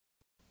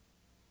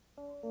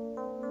It's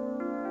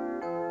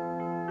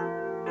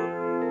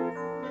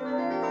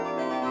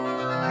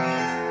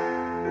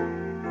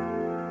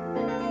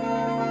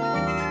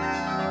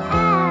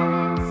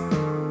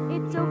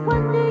a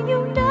wonder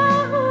you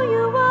know who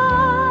you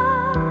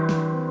are,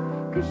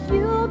 'cause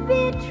you'll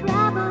be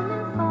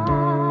traveling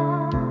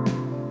far.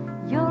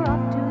 You're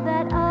off to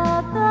that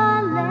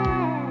other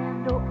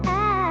land, oh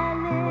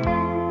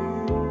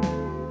Alice.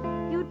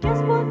 You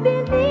just won't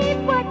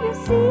believe what you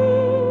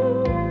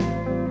see,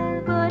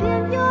 but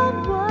in your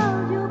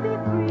world you'll be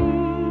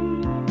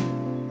free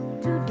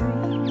to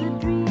dream the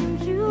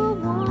dreams you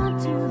want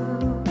to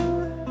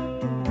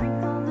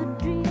dream all the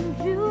dreams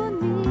you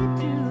need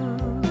to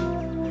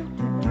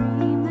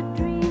dream the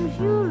dreams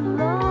you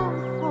long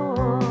for.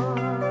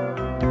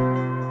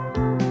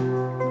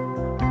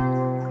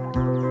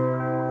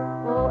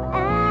 Oh,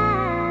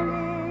 Alice.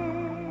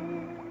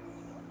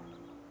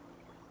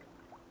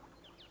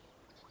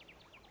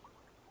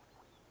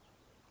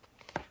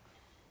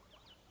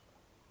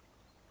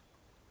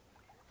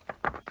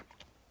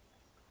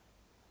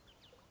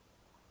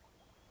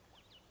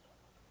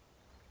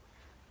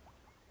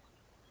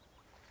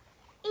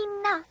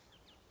 Enough!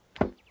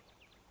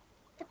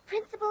 The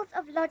principles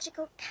of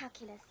logical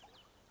calculus.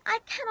 I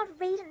cannot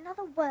read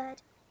another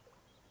word.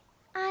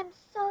 I'm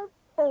so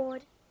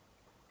bored.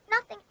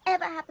 Nothing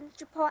ever happens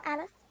to poor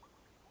Alice,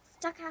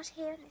 stuck out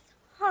here in this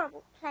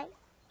horrible place.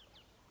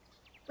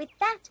 With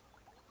that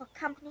for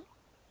company,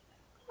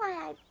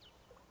 why,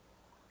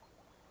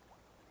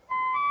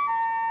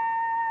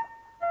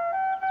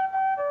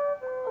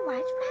 a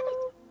white rabbit.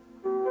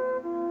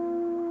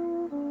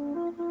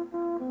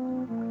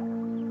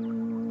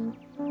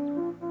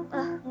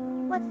 Ugh,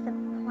 what's the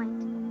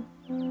point?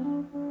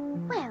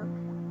 Well,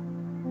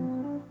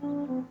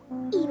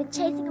 even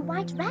chasing a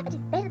white rabbit is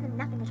better than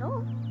nothing at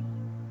all.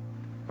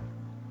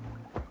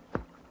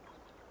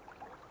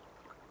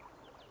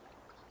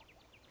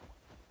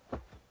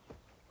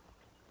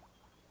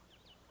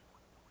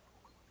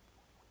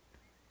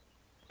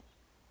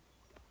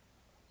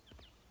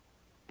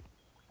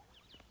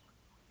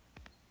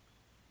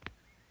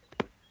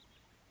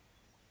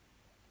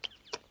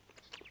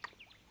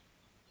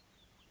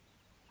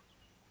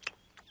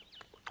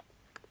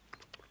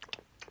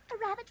 A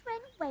rabbit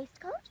wearing a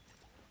waistcoat?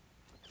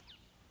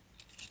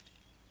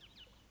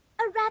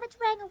 A rabbit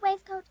wearing a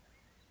waistcoat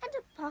and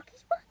a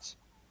pocket watch?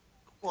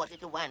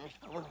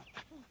 1:45.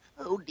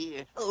 Oh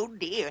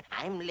dear,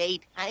 I'm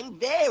late. I'm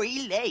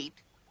very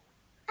late.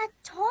 A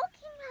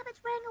talking rabbit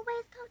wearing a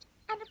waistcoat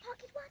and a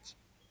pocket watch?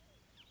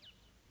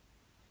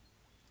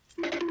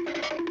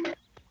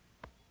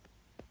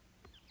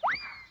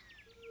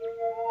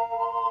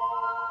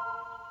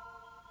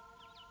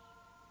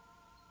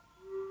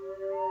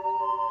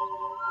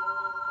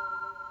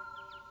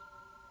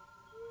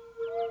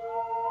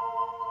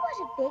 What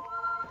a big...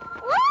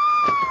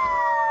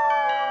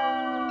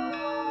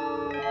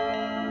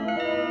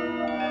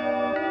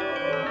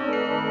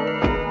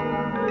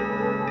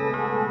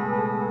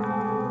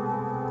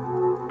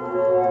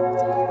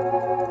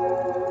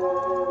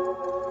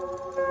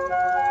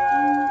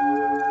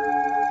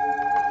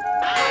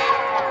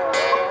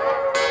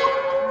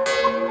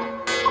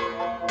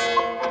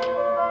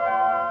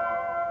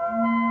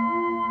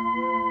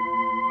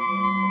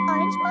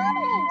 Orange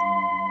marmalade,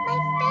 my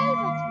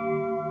favorite.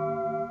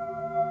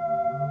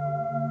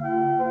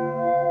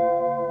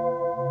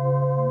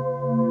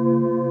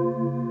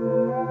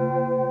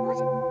 What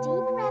a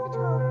deep rabbit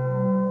hole.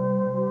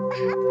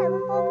 Perhaps I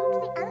will fall through to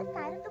the other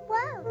side of the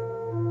world.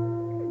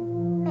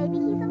 Maybe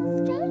he's an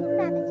Australian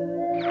rabbit.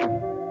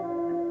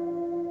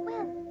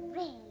 Well,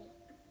 really.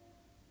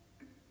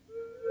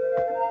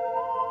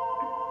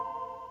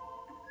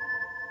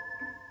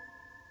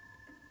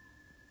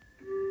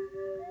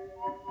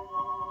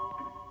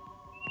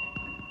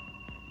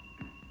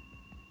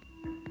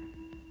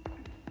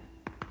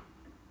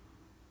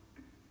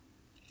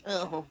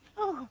 Oh,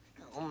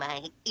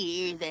 my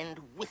ears and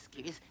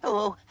whiskers.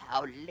 Oh,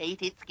 how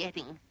late it's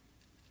getting.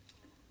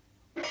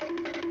 Oh,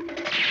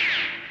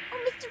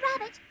 Mr.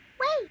 Rabbit,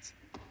 wait!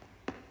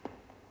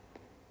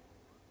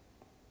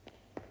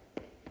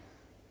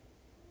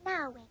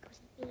 Now where could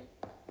he be?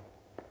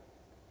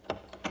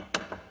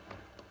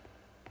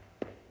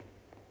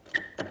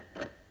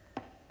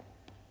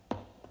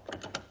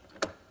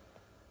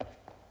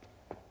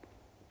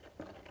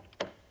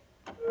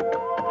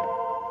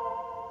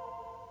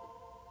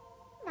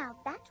 Now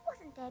that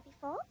wasn't there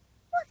before,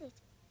 was it?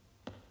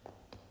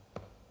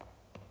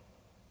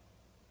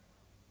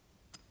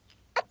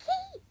 A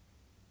key!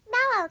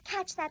 Now I'll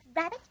catch that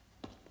rabbit.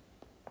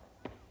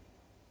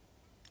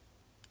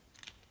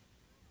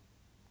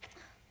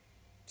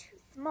 Too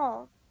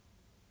small.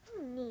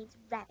 Who needs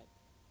rabbits?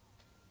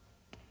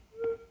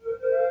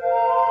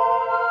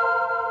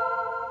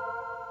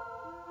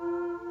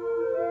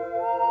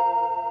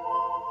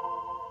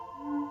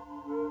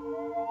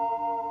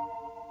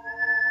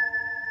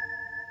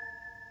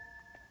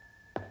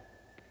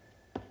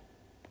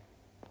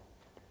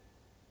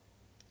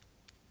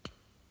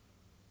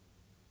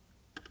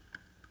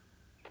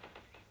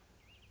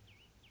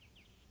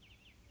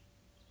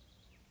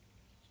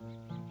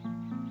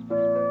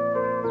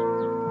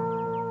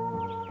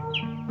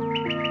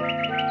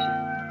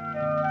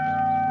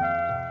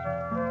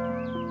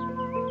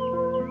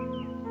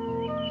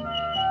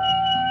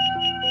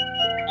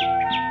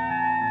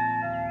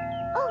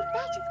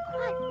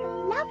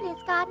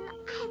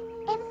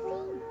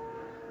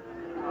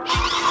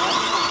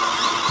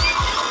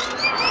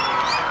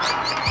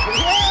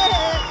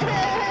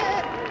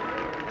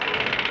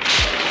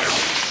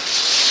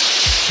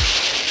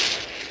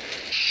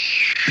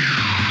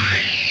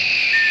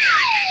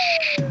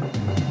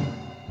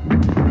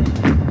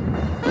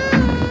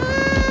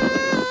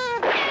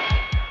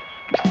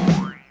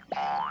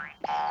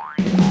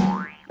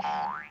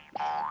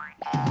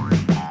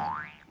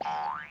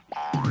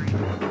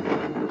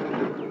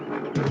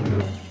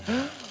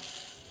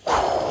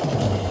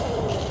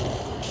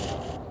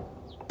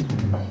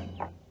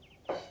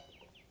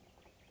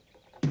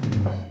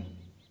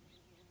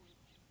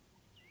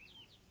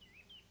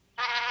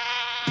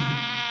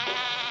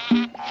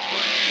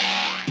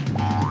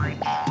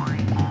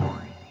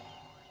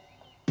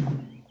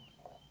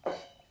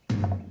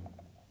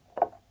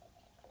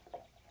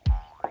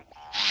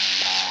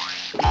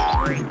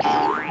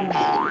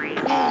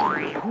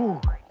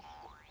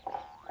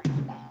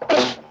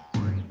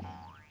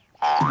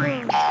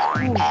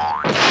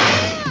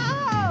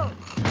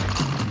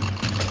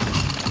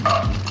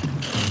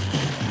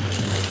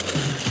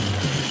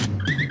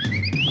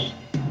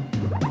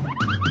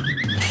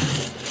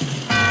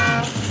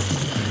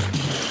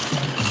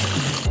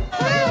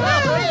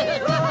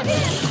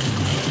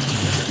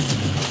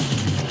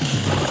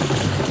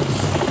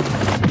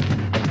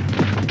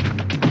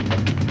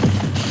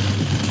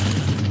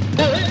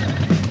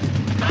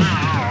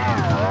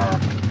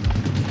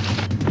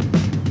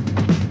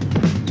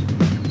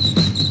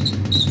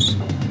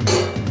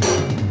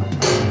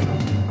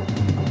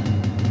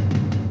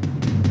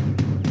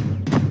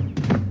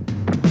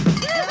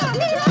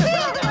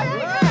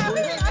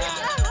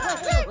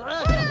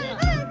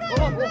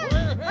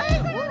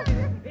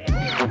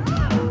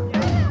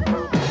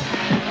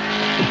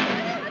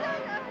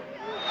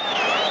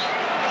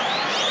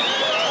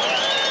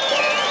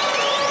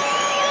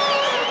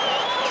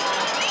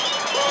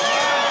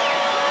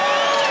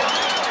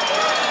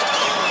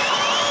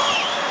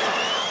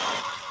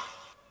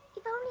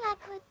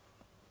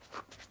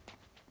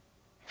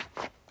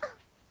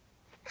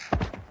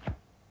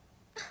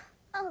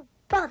 Oh,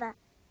 bother.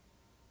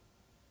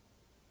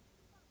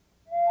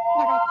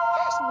 Now that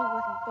certainly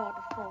wasn't there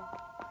before.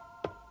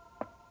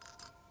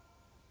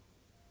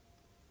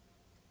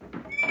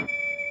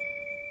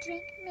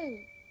 Drink me.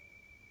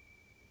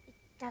 It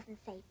doesn't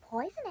say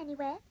poison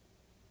anywhere.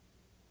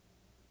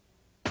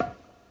 But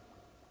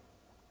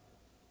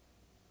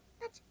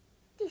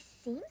this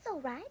seems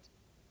all right.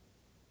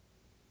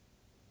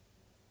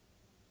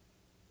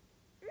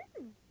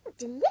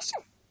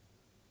 Delicious.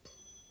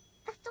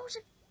 A sort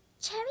of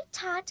cherry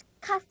tart,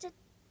 custard,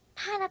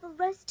 pineapple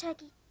roast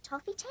turkey,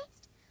 toffee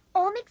taste,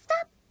 all mixed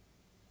up.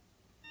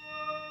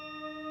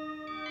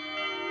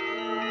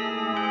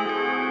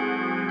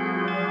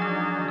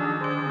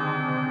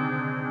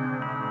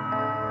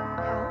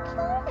 How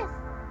curious.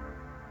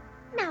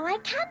 Now I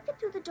can fit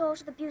through the door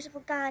to the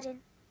beautiful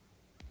garden.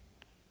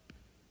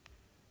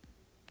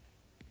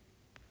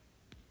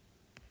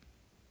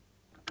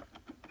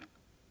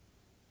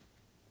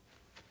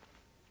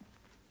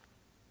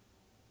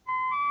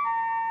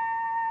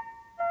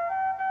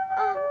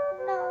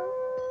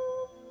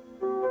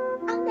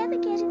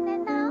 Get in there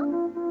now.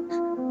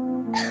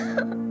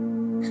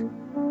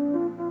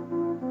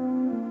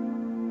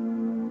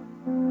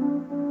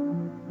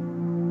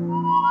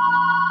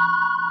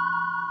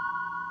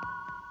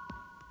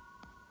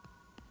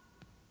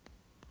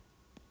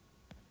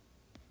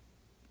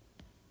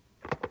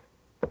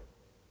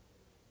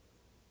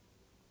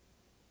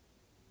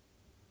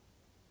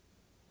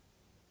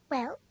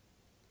 Well,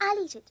 I'll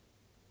eat it.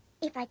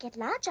 If I get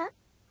larger,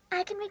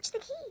 I can reach the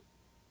key.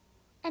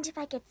 And if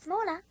I get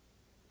smaller,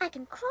 I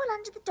can crawl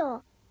under the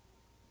door.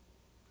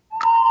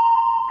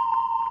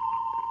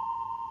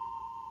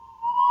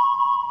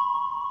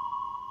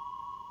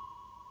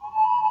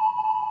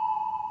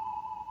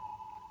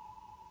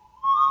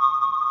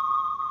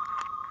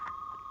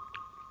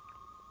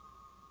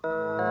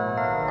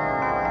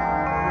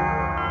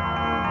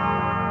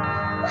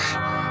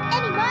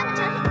 Any moment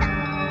I'll hit the...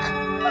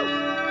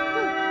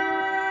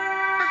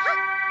 Aha!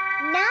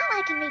 Now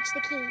I can reach the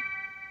key.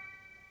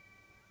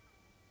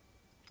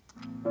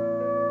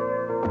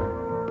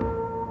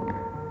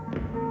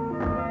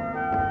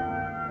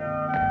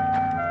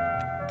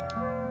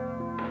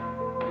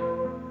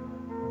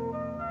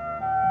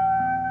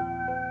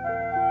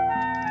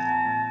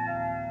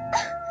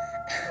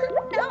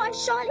 Now I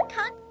surely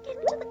can't get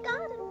into the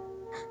garden.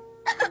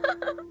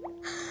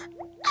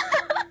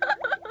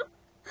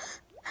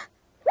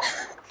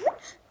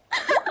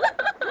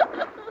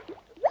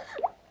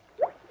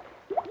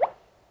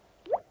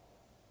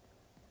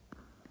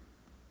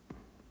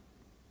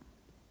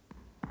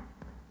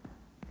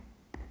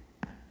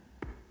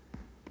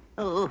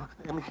 Oh,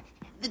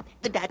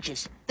 the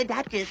Duchess. The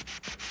Duchess.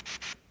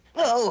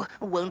 Oh,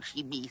 won't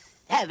she be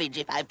savage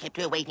if I've kept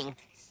her waiting?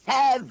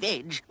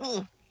 Savage.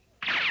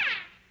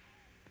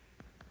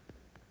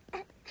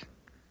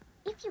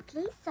 If you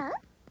please, sir.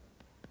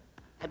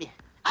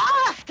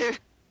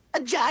 A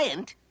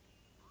giant.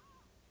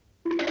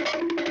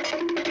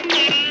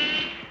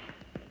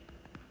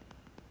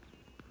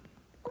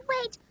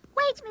 Wait,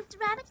 Mr.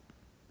 Rabbit.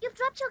 You've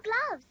dropped your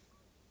gloves.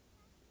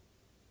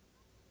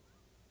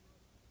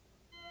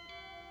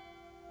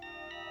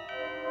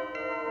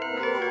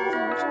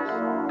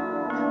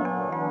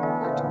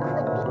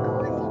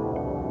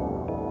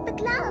 The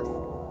gloves.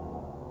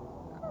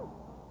 Oh,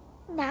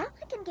 now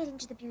I can get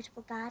into the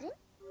beautiful garden.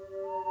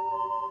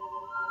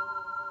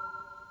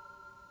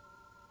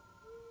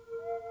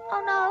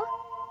 Oh no,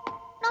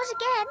 not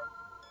again.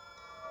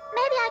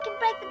 Maybe I can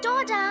break the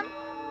door down.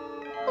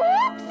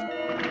 Oops!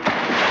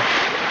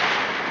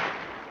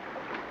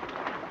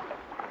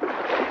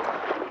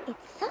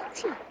 It's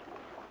salty.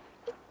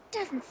 It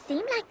doesn't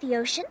seem like the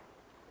ocean.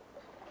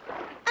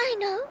 I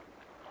know.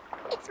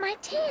 It's my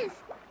tears.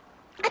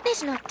 I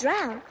better not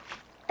drown.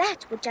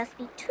 That would just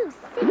be too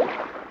silly,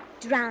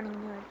 drowning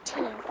in your own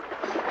tears.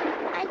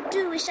 I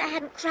do wish I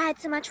hadn't cried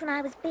so much when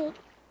I was big.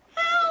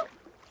 Help!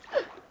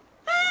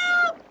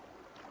 Help!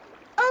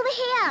 Over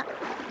here!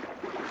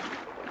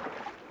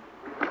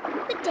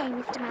 Good day,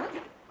 Mr. Mouse.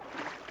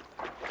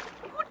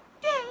 Good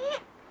day.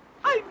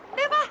 I've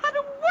never had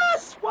a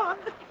worse one.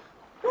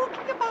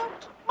 Walking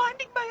about,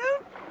 minding my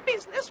own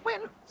business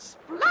when,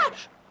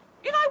 splash,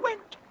 in I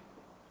went.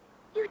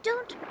 You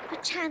don't,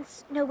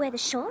 perchance, know where the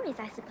shore is,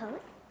 I suppose?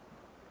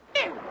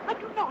 No, I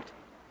do not.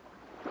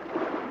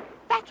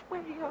 That way,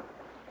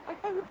 I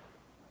hope.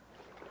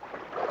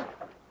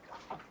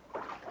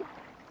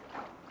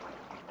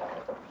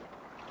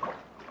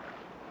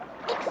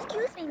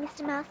 Excuse me,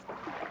 Mr. Mouse.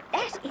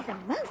 That is a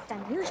most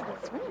unusual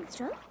swimming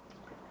stroke.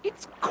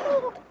 It's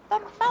called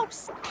the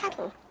mouse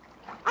paddle.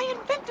 I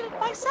invented it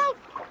myself.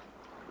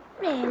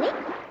 Really?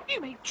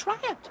 You may try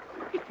it,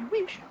 if you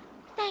wish.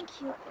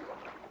 Thank you.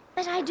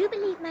 But I do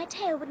believe my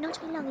tail would not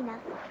be long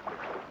enough.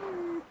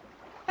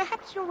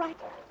 Perhaps you're right.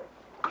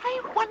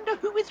 I wonder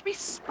who is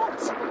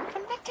responsible for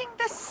letting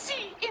the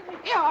sea in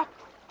here.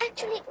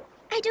 Actually,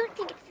 I don't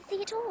think it's the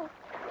sea at all.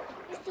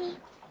 You see,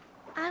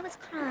 I was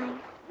crying.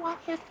 Why,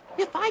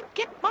 if I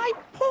get my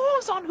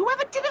paws on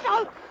whoever did it,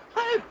 I'll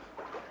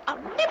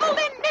nibble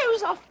their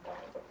nose off.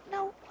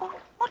 No,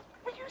 what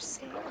were you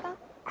saying about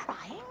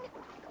crying?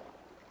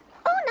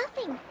 Oh,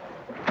 nothing.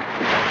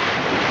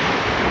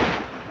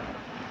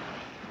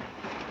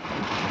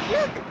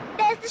 Look,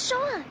 there's the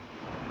shore.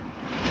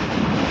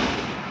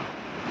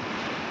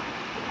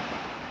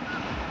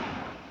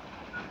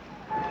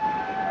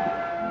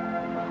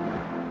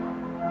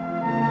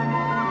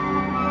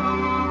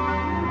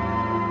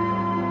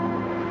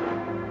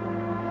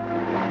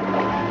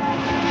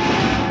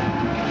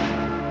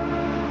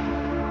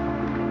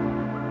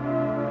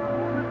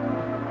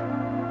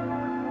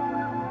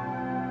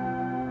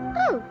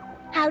 Oh,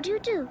 how do you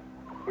do?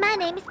 My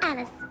name is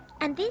Alice,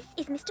 and this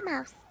is Mr.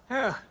 Mouse.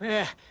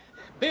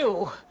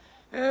 Bill.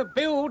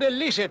 Bill the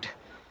lizard.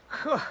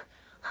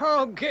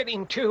 I'm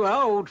getting too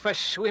old for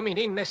swimming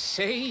in the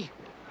sea.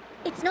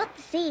 It's not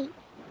the sea.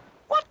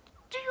 What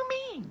do you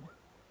mean?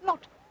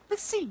 Not the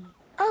sea?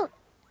 Oh,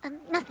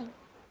 nothing.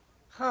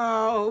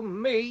 Oh,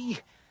 me.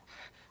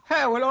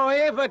 How will I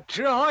ever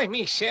dry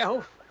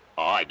myself?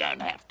 I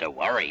don't have to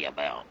worry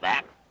about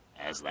that.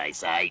 As they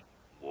say,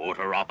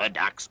 water off a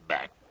duck's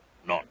back,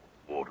 not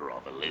water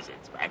off a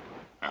lizard's back.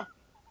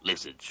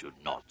 Lizards should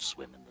not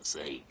swim in the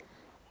sea.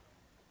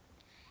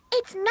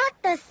 It's not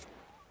the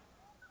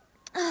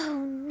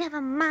Oh,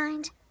 never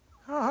mind.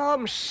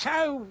 I'm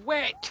so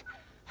wet.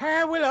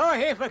 How will I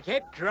ever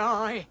get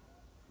dry?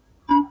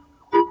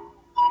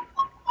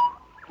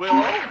 We'll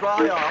all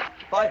dry off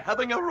by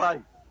having a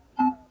race.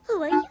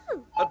 Who are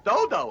you? A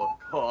dodo, of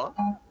course.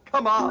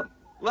 Come on,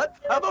 let's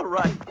have a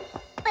race.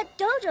 But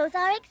dodos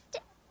are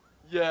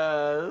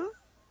Yes?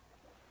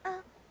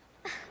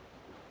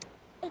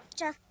 It's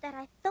just that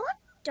I thought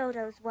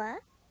dodos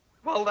were.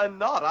 Well, they're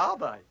not, are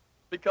they?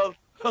 Because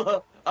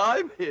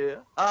I'm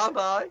here, aren't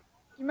I?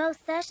 You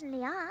most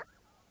certainly are.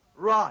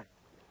 Right,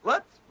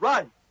 let's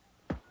race.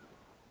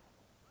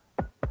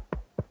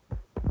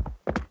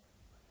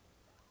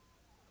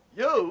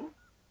 You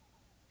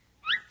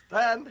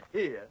stand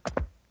here,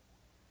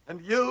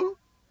 and you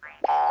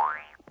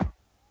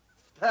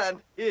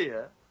stand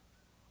here.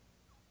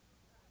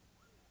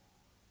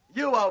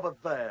 You over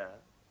there.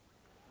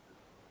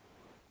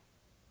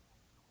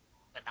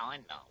 But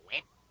I'm not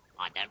wet.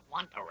 I don't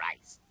want to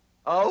race.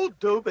 Oh,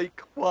 do be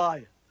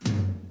quiet.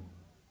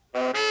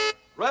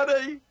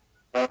 Ready?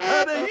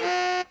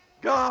 Ready?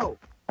 Go!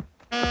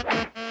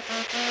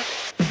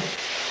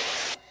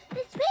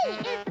 This really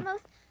is the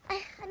most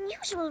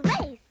unusual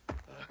race.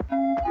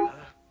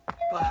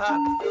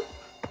 Perhaps,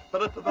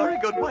 but it's a very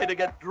good way to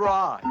get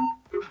dry.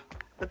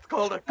 It's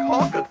called a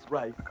caucus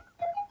race.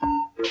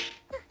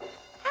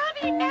 How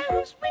do you know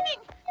who's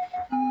winning?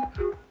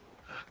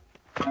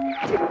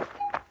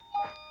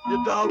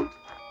 You don't.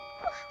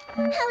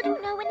 How do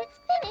you know when it's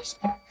finished?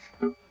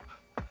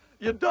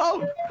 You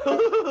don't.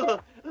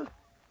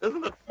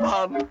 Isn't it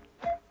fun?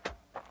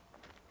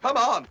 Come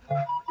on.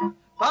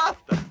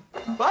 Faster.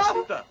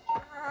 Faster.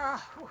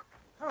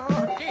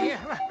 Oh dear.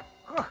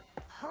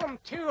 I'm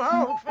too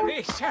old for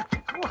this.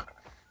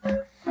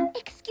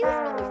 Excuse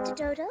me, Mr.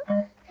 Dodo.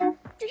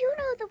 Do you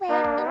know the way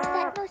into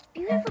that most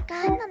beautiful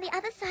garden on the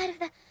other side of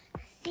the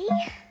sea?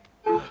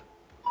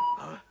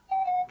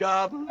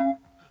 Garden?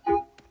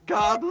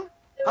 Garden?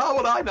 How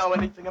would I know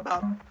anything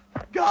about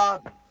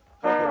gardens?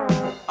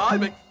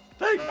 I'm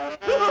extinct.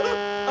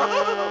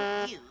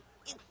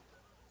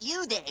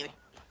 You there.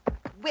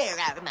 Where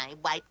are my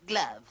white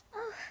gloves?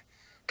 Oh,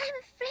 I'm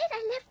afraid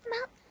I left them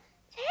out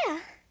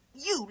there.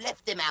 You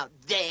left them out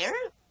there?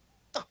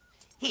 Oh,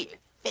 here,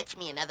 fetch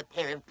me another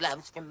pair of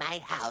gloves from my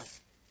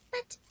house.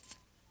 But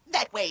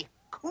That way,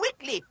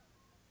 quickly.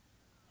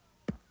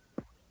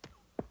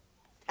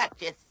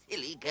 Such a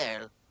silly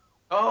girl.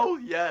 Oh,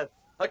 yes.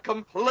 A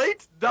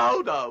complete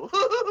dodo.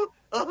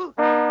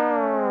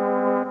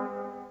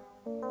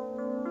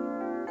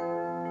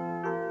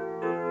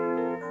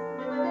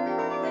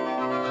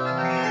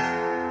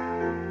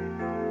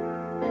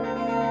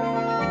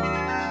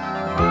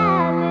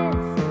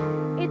 Alice,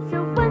 it's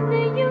a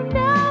wonder you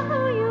know who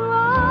you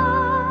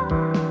are,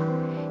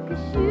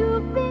 'cause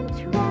you've been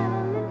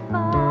traveling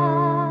far.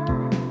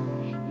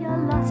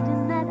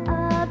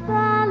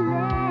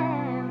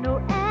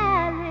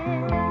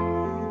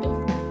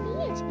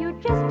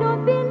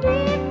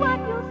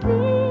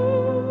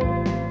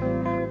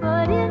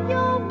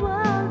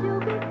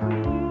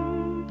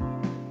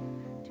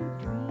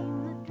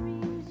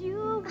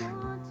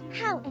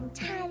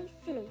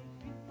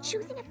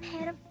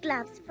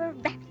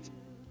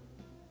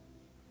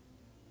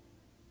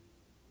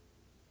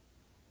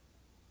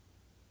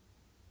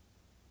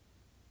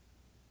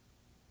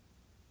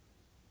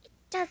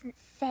 doesn't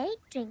say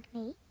drink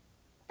me,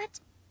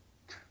 but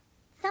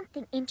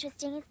something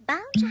interesting is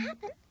bound to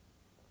happen.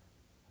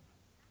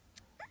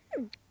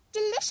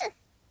 Delicious.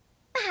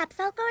 Perhaps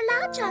I'll grow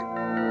larger.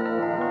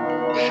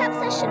 Perhaps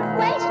I should have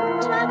waited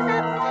until I was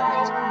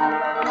outside.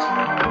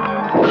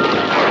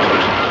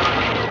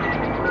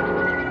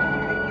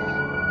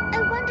 I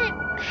wonder if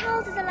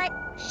houses are like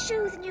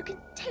shoes and you can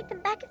take them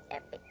back if they're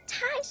a bit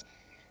tight.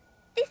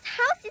 This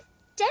house is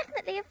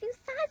definitely a few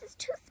sizes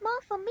too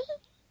small for me.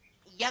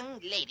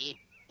 Young lady,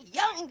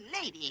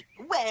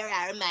 where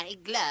are my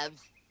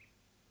gloves?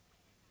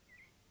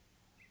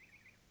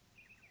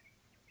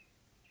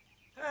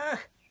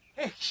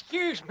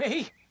 Excuse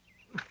me,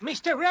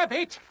 Mr.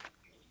 Rabbit.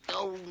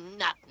 Oh,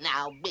 not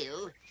now,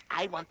 Bill.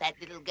 I want that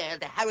little girl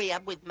to hurry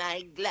up with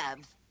my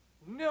gloves.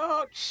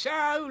 Not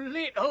so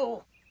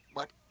little.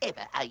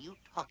 Whatever are you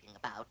talking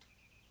about?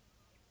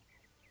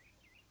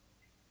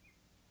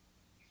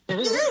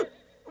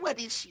 What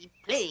is she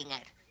playing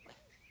at?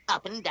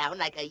 Up and down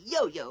like a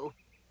yo-yo.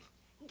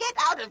 Get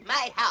out of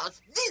my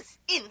house this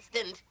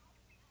instant.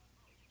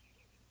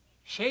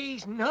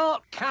 She's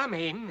not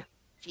coming.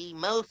 She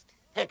most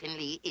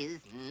certainly is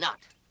not.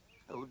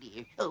 Oh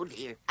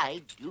dear,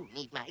 I do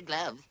need my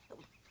gloves.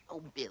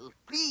 Oh, Bill,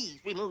 please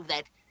remove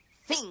that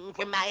thing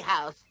from my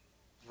house.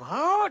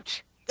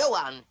 What? Go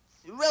on,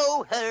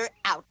 throw her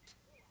out.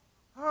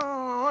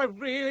 Oh, I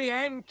really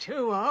am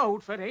too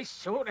old for this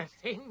sort of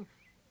thing.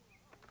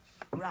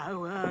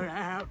 Throw her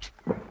out.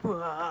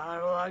 Oh,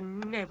 I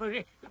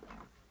never...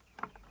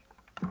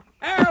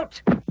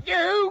 Out!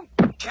 You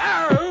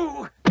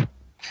go!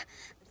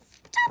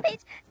 Stop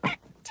it! That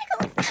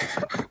tickles!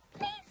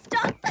 Please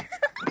stop!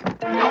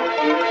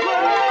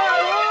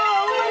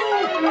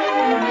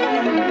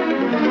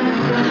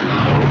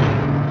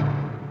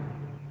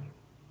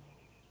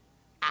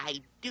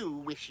 I do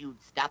wish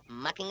you'd stop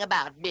mucking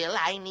about, Bill.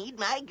 I need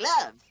my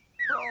gloves.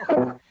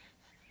 Oh,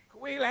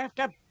 we'll have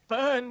to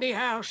burn the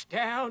house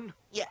down.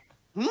 Yeah.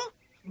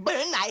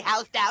 Burn my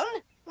house down?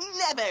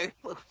 Never.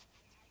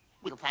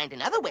 We'll find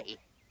another way.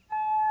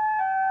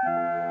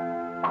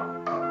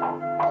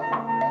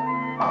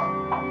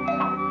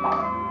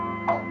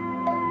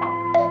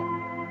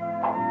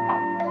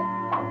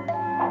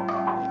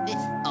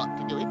 This ought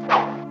to do it.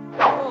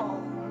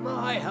 Oh,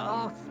 my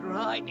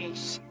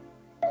arthritis.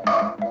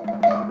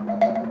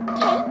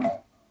 Cakes?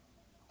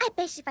 I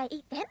bet if I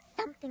eat them,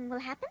 something will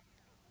happen.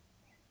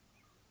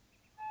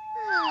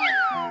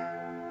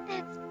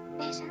 That's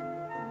better,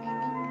 I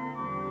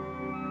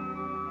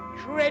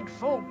think.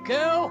 Dreadful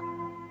girl.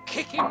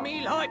 Kicking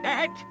me like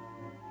that.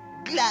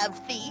 Glove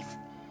thief.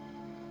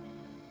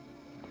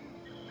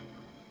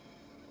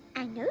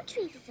 I know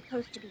trees are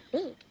supposed to be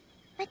big,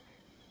 but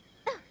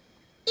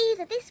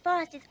either this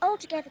forest is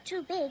altogether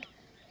too big,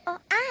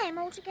 or I am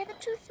altogether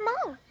too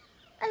small.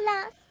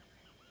 Alas,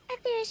 I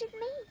fear it is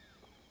me.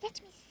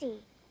 Let me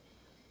see.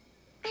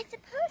 I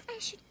suppose I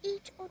should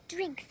eat or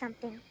drink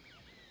something.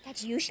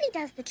 That usually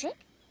does the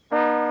trick.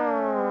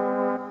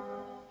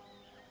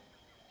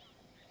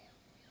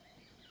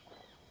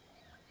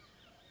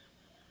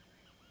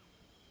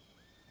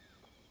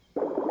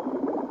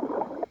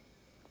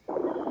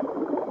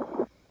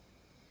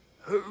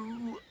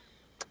 Who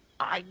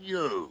are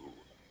you?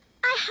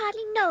 I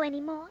hardly know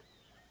anymore.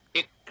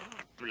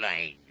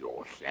 Explain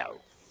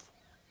yourself.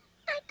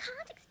 I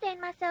can't explain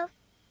myself,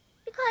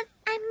 because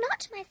I'm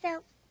not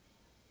myself.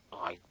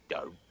 I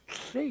don't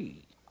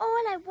see.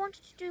 All I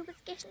wanted to do was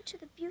get into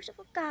the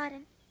beautiful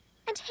garden.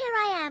 And here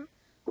I am,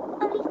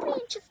 only 3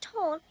 inches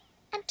tall,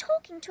 and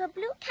talking to a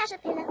blue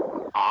caterpillar.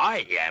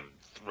 I am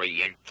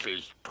 3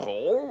 inches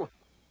tall.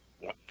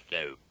 What's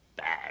so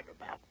bad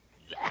about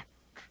that?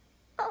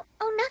 Oh,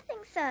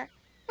 nothing, sir.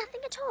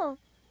 Nothing at all.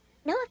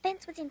 No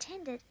offense was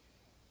intended.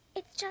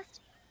 It's just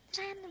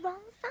that I am the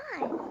wrong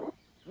size.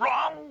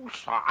 Wrong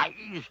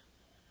size?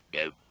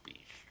 Don't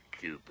be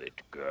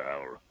stupid,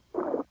 girl.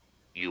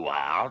 You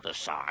are the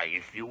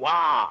size you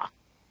are.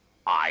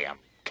 I am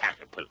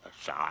caterpillar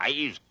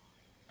size,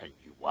 and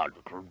you are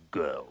little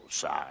girl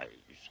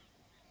size.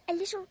 A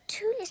little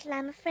too little,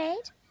 I'm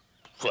afraid.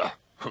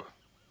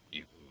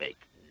 You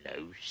make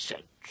no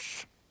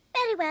sense.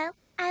 Very well.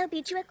 I'll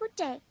bid you a good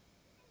day.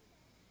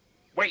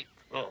 Wait,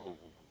 oh,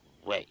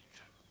 wait.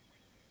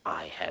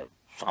 I have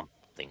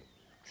something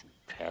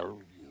to tell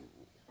you.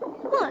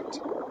 What?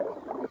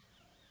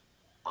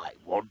 I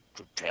want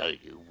to tell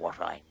you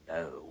what I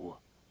know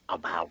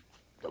about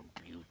the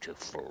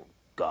beautiful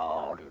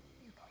garden.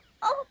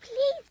 Oh,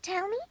 please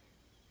tell me.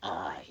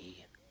 I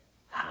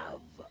have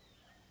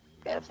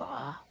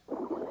never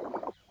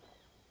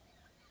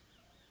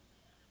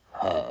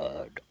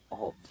heard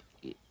of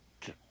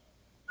it.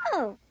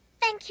 Oh,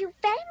 thank you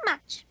very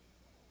much.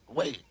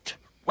 Wait.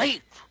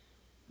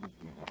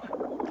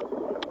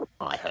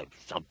 I have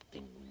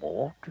something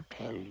more to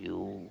tell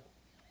you.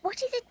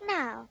 What is it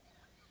now?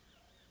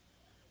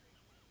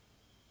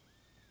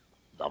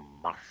 The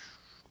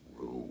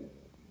mushroom.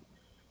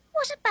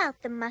 What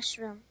about the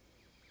mushroom?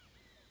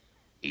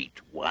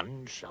 Eat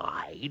one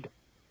side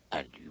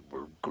and you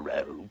will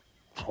grow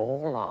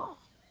taller.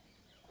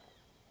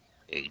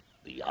 Eat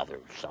the other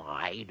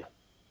side,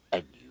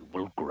 and you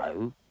will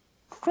grow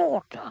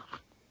shorter.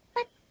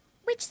 But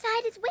which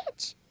side is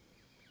which?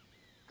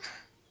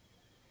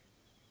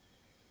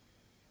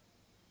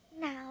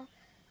 Now,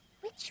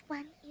 which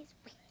one is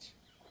which?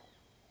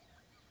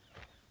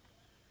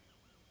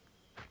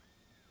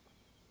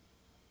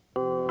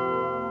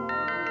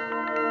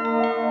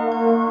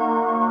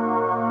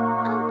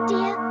 Oh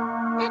dear,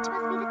 that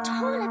must be the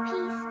taller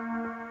piece.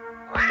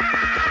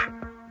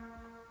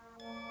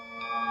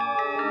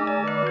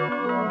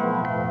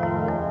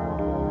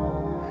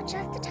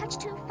 Just a touch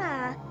too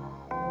far.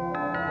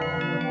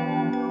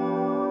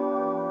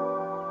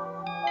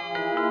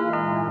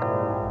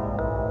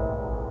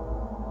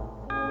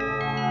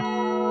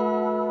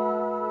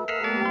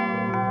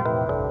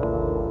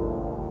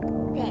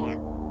 There.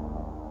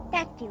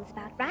 That feels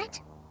about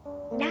right.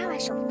 Now I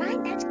shall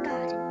find that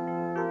garden.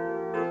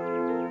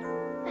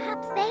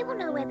 Perhaps they will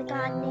know where the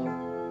garden is.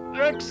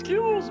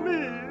 Excuse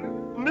me,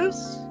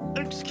 miss,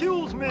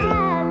 excuse me.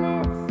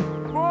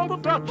 Alice, For the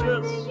it's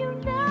Duchess, you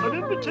know an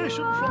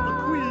invitation from the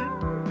Queen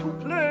to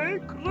play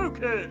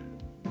croquet.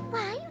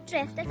 Why are you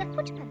dressed as a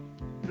footman?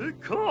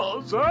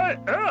 Because I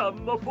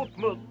am a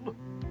footman.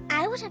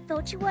 I would have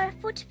thought you were a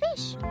foot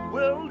fish.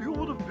 Well, you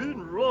would have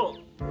been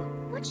wrong.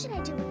 What should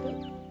I do with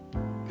this?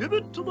 Give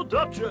it to the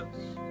Duchess.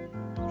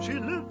 She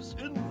lives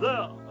in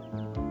there.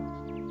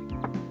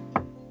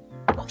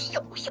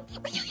 Goodbye,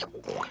 baby.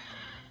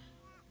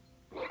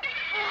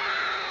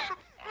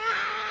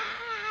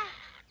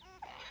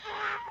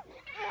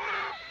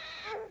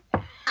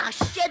 Oh,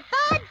 shut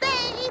up.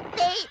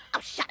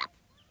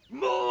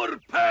 More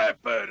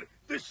pepper!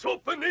 The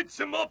soup needs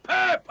some more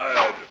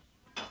pepper!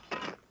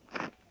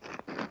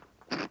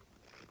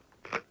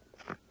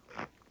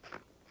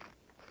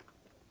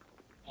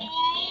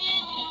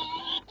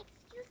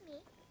 Excuse me,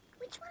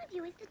 which one of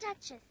you is the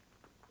Duchess?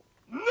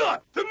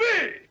 Not to me!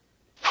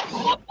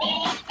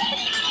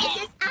 It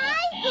is I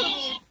whom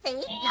you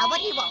see. Now, what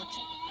do you want?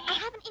 I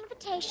have an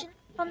invitation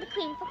from the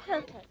Queen for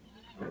croquet.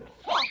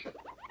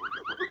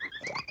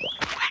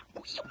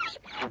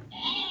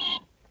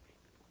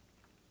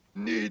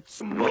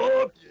 Needs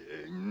more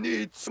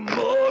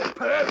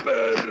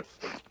pepper!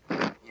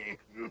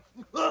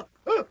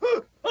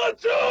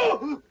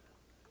 Achoo!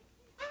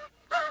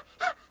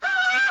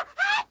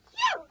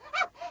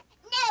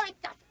 No, it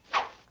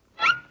doesn't.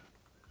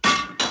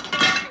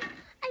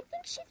 I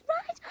think she's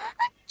right.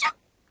 Achoo!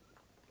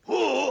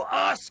 Who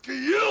asked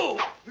you?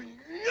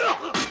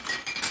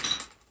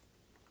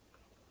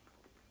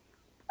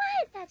 Why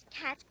is that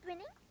cat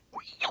grinning?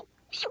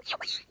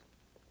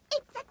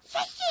 It's a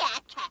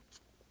Cheshire cat.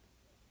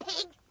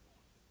 Pig.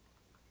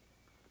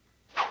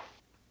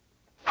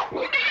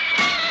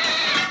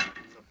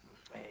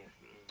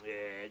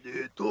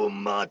 Too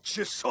much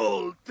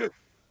salt,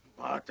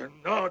 but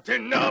not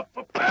enough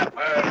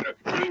pepper.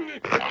 See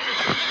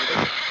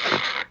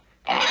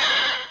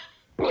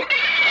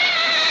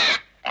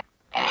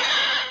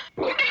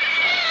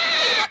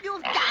what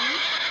you've done?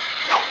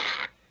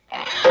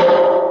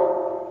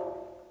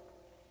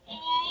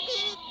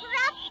 Be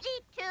gruffly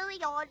to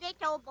your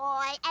little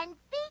boy and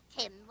beat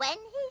him when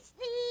he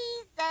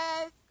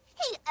sneezes.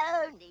 He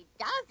only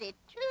does it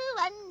to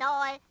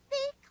annoy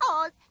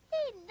because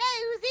he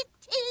knows it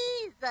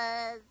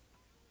teases.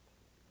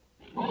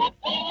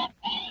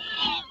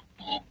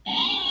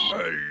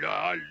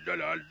 La la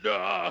la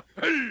la,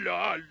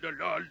 la la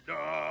la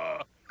la.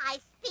 I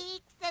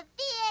speak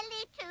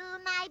severely to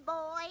my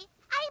boy.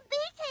 I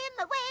beat him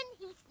when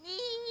he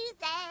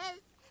sneezes,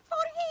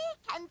 for he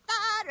can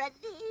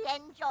thoroughly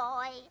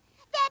enjoy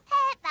the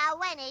pepper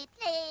when he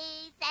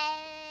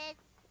pleases.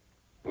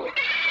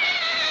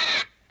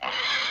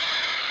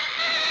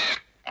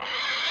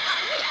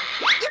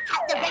 You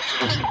cut the wretched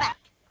thing back.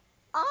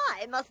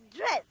 I must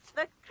dress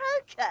for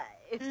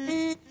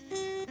croquet.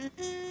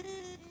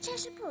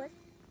 Cheshire Puss,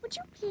 would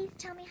you please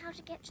tell me how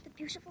to get to the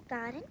beautiful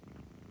garden?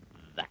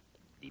 That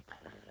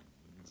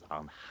depends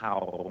on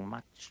how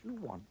much you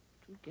want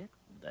to get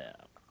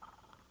there.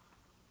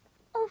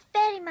 Oh,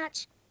 very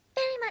much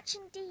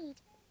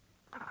indeed.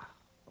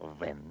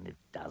 Then it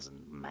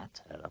doesn't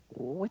matter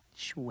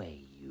which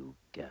way you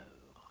go.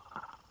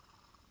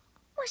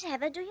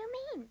 Whatever do you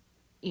mean?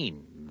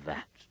 In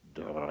that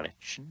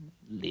direction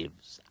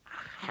lives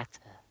a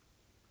hatter.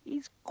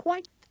 He's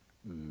quite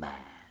mad.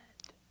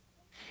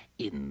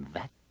 In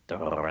that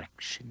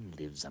direction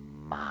lives a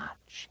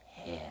March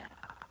hare.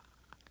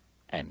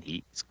 And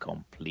he's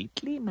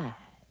completely mad.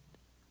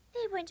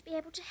 They won't be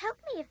able to help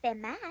me if they're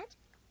mad.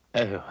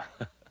 Oh,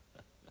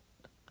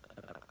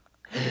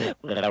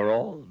 we're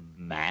all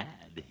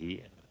mad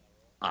here.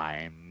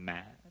 I'm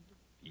mad.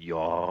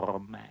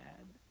 You're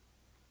mad.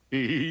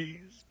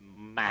 He's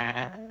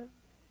mad.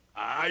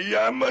 I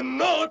am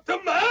not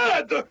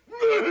mad!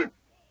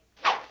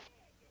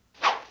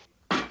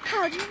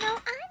 How do you know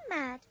I'm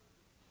mad?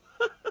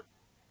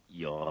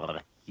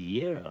 You're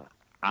here,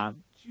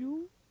 aren't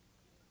you?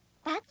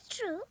 That's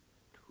true.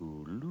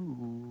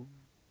 Tooloo.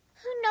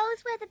 Who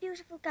knows where the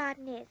beautiful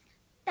garden is?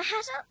 The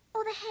hatter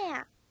or the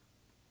hare?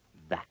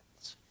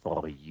 That's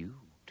for you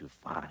to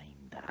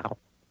find out.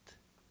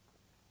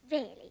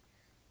 Really?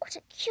 What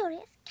a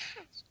curious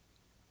cat.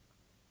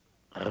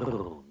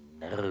 Oh,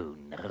 no,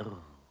 no.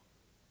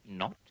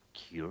 Not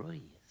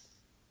curious.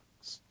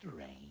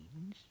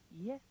 Strange,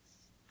 yes.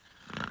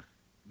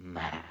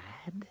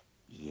 Mad,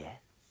 yes.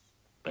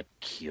 But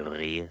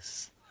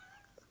curious?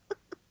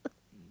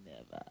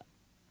 Never.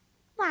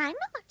 Why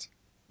not?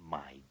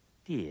 My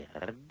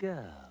dear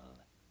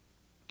girl,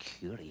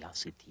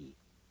 curiosity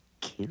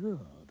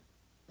killed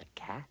the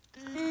cat.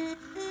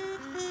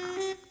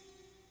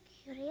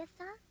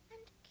 Curiouser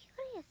and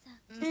curiouser.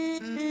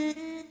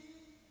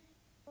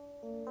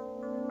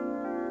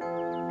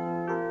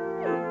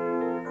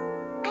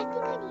 I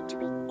think I need to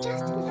be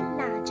just a little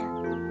larger.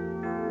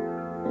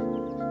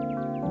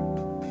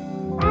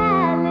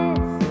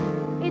 Alice,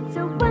 it's a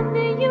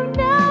wonder you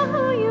know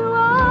who you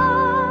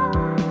are,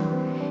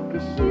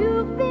 'cause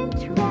you've been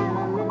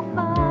traveling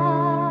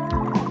far.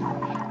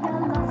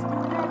 You're lost in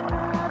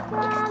that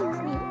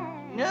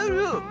Wonderland. No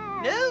room,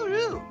 no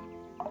room.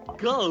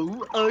 Go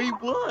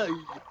away.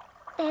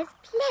 There's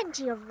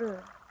plenty of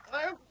room.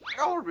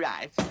 All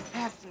right,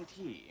 have some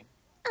tea.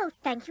 Oh,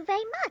 thank you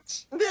very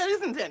much. There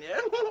isn't any.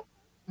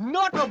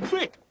 Not a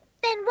bit.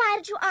 Then why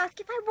did you ask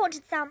if I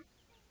wanted some?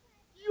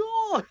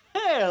 Your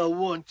hair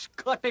wants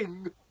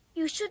cutting.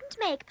 You shouldn't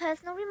make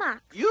personal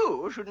remarks.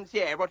 You shouldn't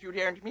say what you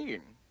don't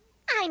mean.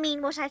 I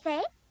mean what I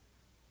say.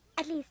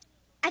 At least,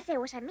 I say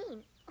what I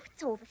mean. Oh,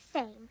 it's all the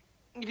same.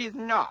 It is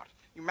not.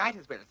 You might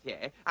as well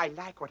say, I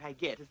like what I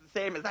get is the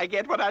same as I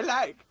get what I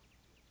like.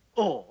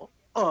 Or,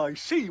 I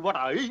see what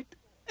I eat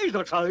is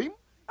the same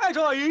as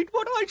I eat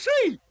what I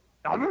see.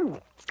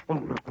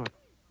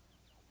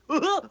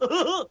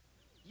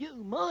 You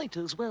might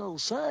as well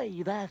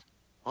say that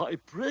I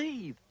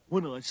breathe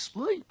when I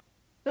sleep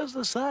is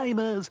the same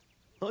as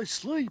I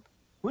sleep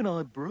when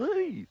I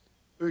breathe.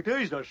 It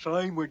is the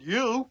same with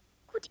you.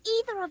 Could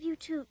either of you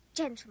two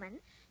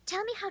gentlemen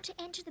tell me how to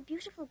enter the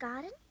beautiful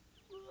garden?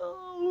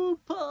 Oh,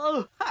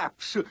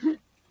 perhaps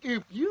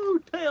if you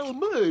tell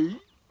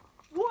me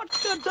what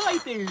the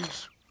date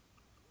is.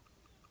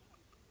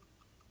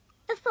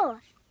 The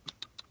 4th.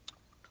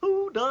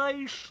 2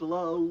 days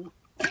slow.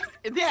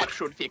 That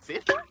should fix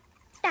it.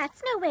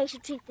 That's no way to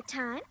treat the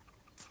time.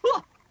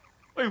 Huh.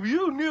 If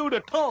you knew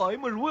the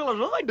time as well as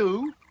I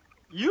do,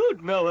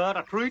 you'd know how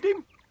to treat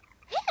him.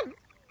 Him?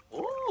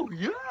 Oh,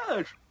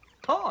 yes.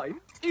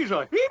 Time is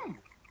a him.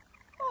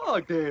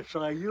 I dare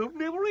say you've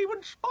never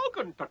even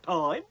spoken to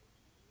time.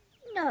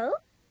 No,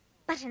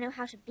 but I know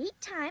how to beat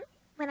time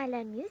when I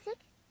learn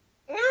music.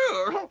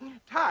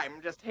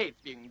 Time just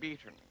hates being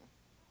beaten.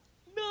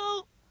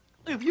 No,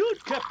 if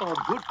you'd kept on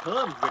good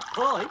terms with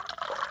time,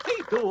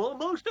 he'd do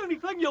almost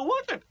anything you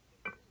wanted.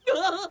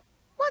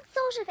 What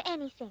sort of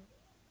anything?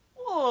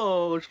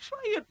 Oh,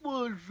 say it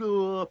was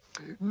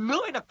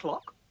 9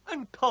 o'clock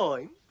and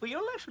time for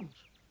your lessons.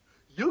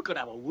 You could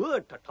have a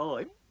word to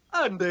time,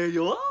 and there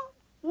you are,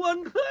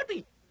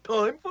 1:30,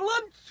 time for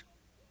lunch.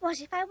 What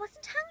if I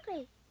wasn't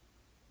hungry?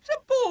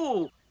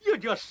 Simple. You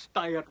just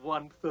stay at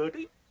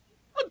 1:30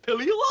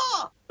 until you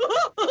are.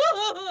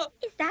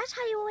 Is that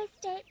how you always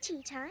stay at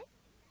tea time?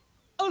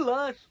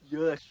 Alas,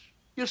 yes.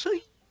 You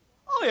see,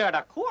 I had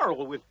a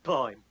quarrel with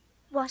time.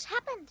 What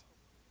happened?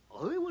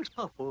 I was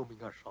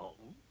performing a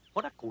song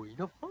for the Queen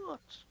of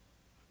Hearts.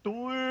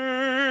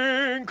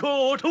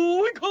 Twinkle,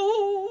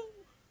 twinkle,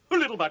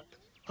 little bat,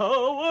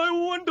 how I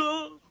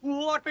wonder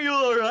what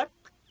you're at.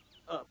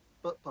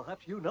 But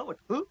perhaps you know it,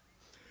 huh?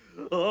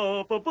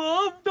 Up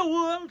above the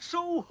world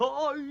so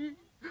high,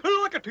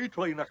 like a tea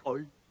train at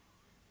high.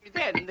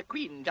 Then the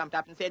Queen jumped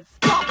up and said,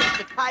 "Stop it,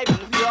 the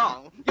timing's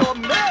wrong. You're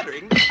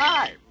murdering the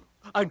time."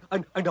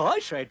 And I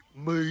said,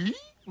 me?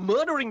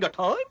 Murdering the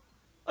time?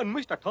 And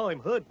Mr.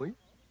 Time heard me,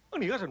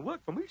 and he hasn't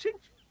worked for me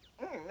since.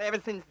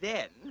 Ever since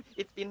then,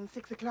 it's been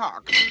 6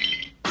 o'clock.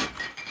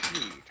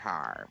 Tea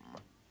time.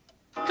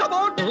 Come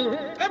on!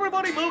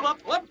 Everybody move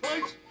up one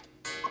place!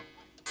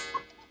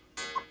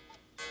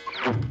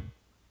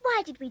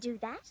 Why did we do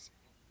that?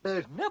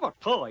 There's never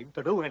time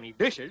to do any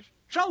dishes,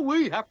 so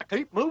we have to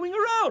keep moving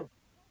around.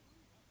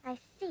 I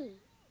see.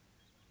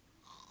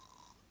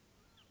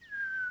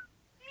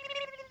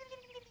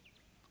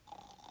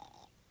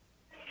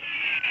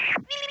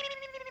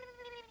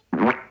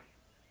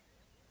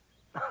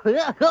 You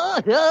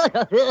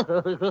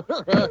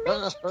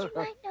mentioned you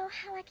might know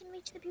how I can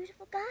reach the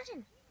beautiful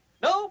garden.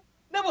 No,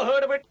 never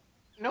heard of it.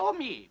 Nor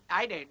me.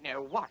 I don't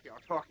know what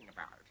you're talking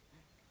about.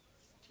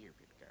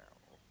 Stupid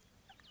girl.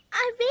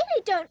 I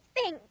really don't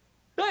think.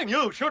 Then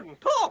you shouldn't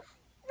talk.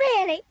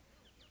 Really?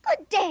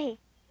 Good day.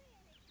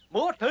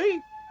 More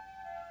tea?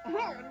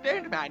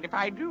 Don't mind if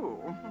I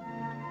do.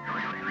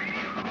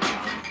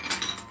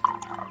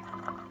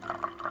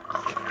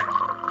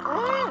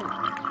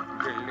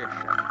 Delicious.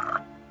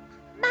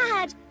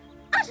 Mad.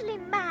 Utterly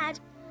mad.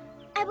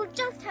 I will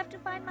just have to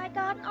find my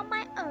garden on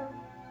my own.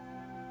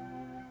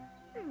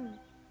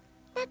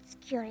 That's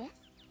curious.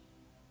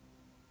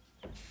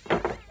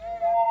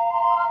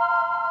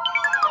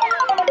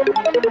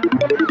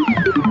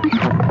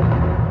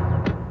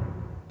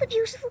 The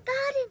beautiful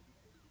garden.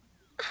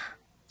 Oh,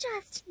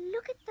 Just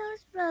look at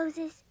those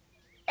roses.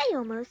 They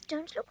almost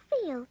don't look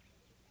real.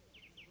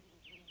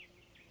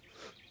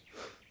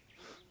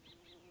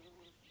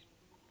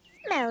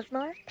 Smells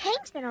more of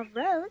paint than of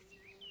rose.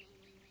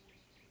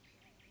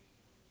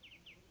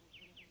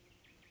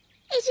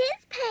 It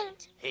is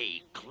paint.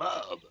 Hey,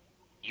 Club,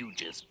 you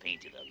just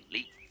painted a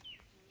leaf.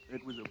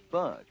 It was a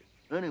bug.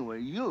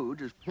 Anyway, you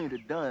just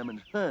painted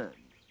Diamond's hand.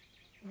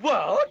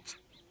 What?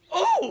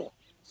 Oh!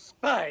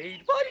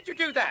 Spade, why did you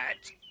do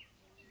that?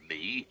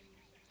 Me?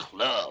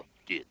 Club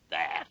did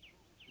that.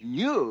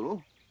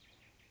 You?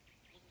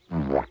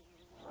 Why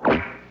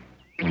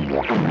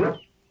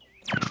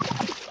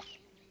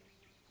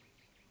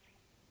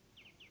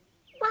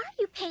are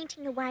you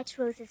painting the white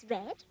roses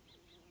red?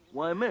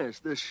 Why, miss,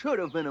 this should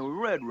have been a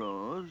red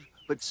rose,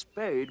 but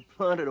Spade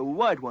planted a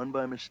white one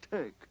by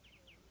mistake.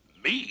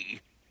 Me?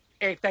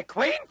 If the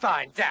Queen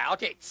finds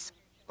out, it's...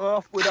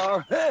 Off with our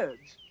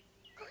heads.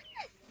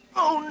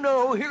 Oh,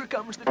 no, here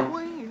comes the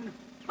Queen.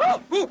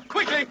 Oh, ooh,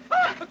 quickly!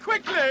 Ah,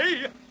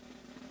 quickly!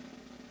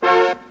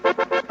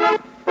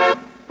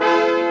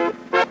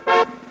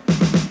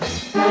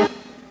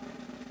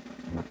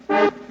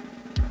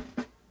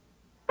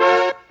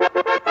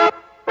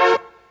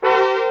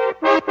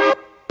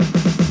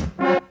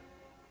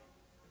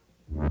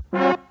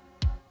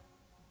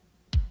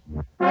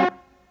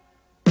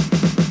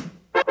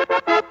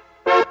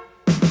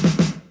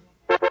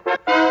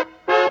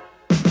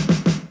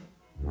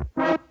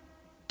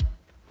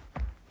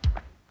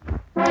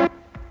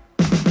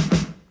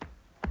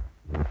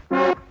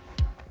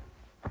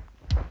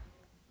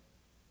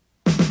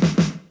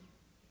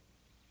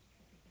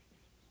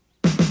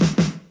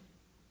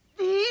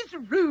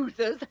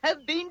 Roses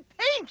have been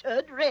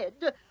painted red.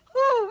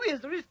 Who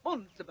is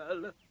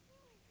responsible?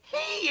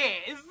 He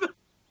is!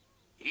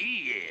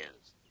 He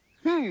is.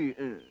 He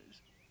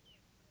is.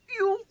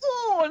 You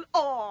all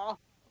are.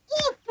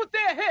 Off with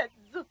their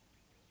heads.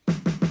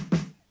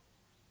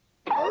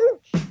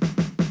 Ouch.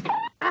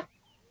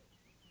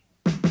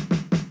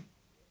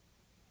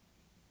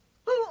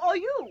 Who are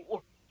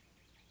you?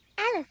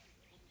 Alice.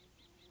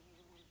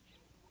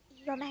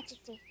 Your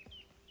Majesty.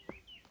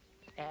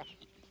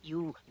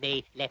 You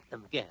may let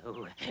them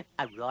go.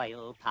 A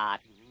royal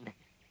pardon.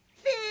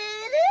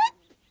 Philip?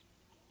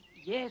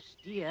 Yes,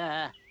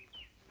 dear.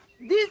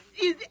 This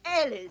is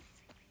Alice.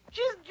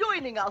 She's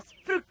joining us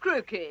for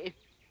croquet.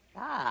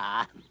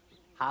 Ah,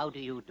 how do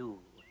you do?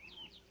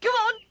 Come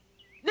on,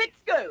 let's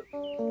go.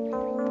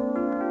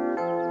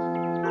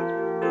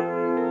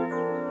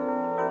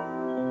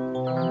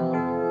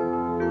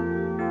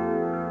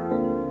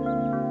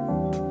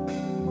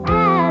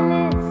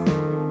 Alice,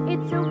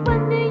 it's a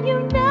wonder you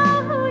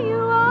know who you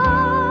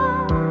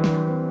are.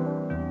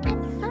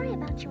 I'm sorry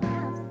about your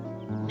house.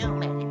 No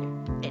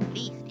matter. At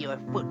least your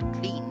foot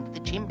cleaned the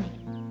chimney.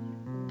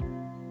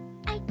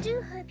 I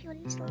do hope your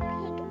little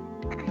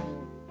pig,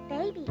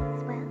 baby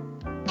is well.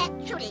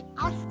 Actually,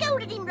 I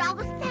scolded him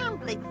rather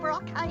soundly before I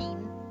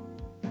came.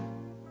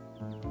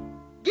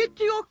 Get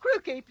to your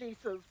croquet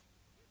places.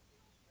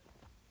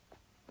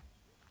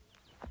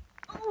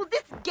 Oh,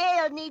 this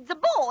girl needs a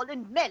ball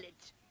and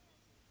mallet.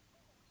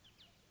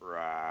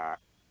 Right.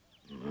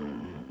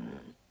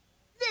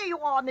 There you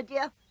are, my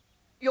dear.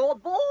 Your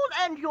ball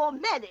and your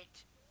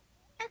mallet.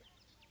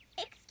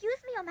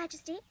 Excuse me, Your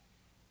Majesty,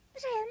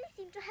 but I only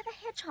seem to have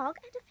a hedgehog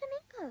and a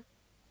flamingo.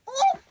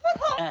 Off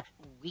with her!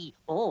 We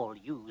all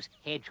use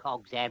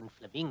hedgehogs and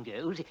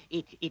flamingos.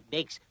 It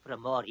makes for a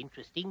more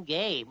interesting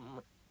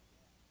game.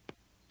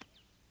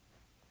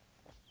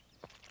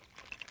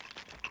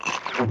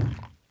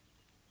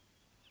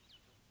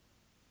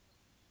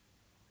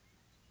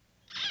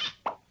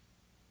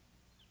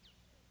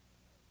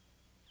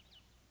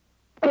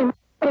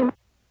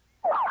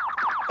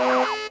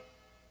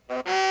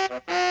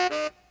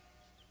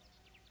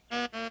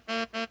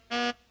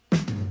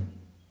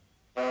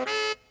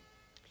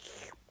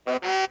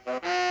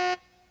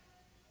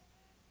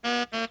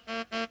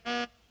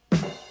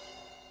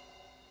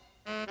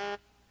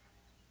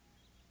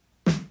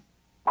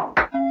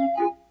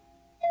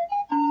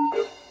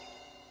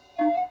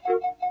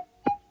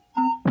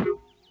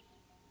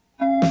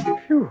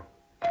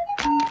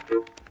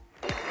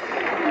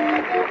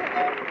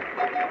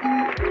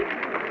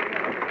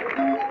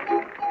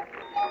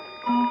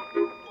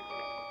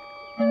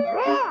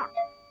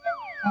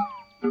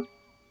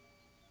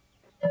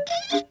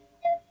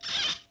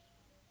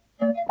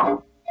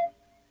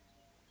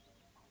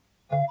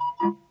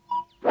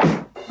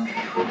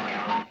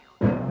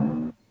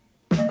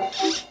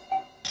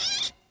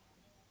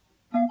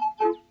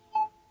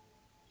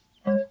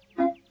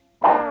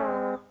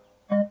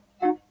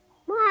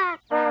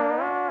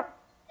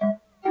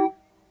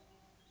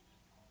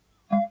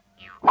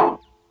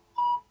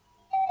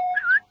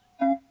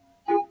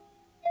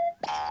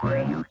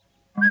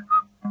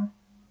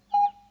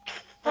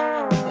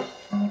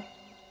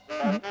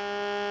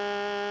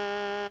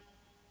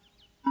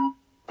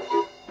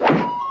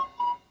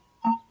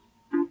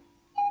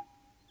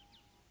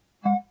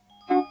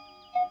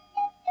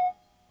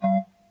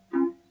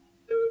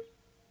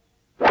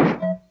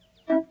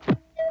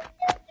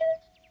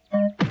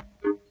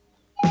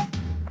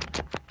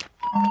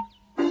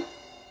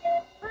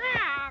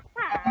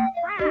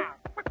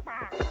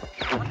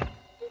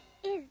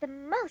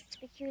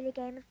 peculiar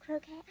game of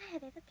croquet I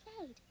have ever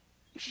played.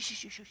 Shh, shh,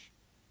 shh, shh.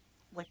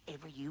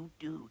 Whatever you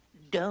do,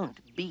 don't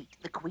beat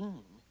the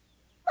queen.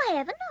 Why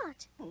ever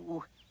not?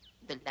 Oh,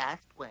 the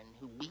last one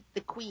who beat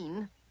the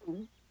queen,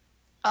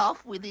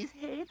 off with his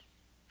head.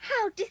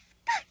 How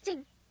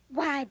disgusting!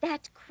 Why,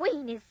 that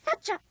queen is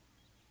such a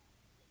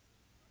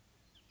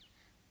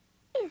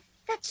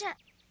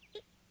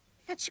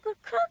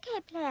good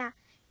croquet player.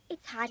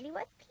 It's hardly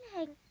worth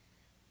playing.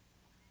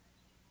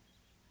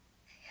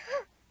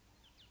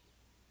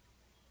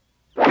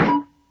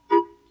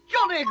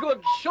 Jolly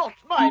good shot,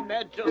 my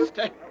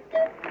Majesty.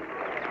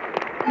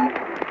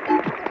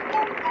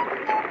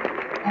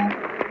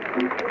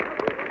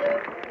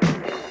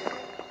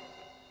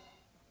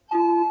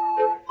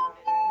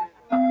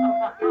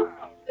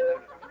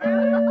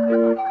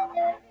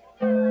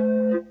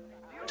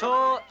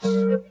 Tarts?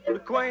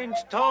 The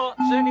Queen's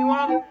tarts,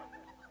 anyone?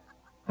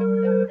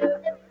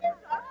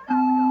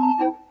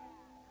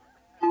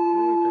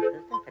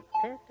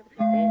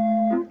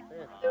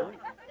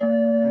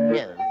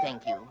 No,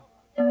 thank you.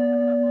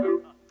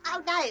 Oh,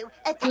 no.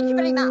 Thank you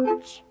very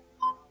much.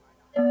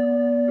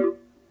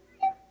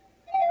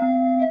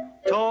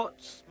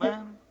 Tarts,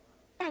 ma'am?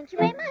 Thank you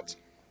very much.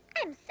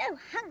 I'm so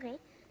hungry.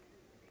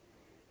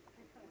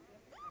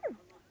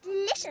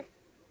 Delicious.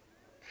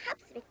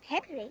 Perhaps a bit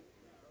peppery.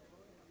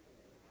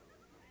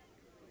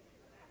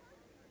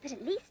 But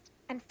at least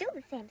I'm still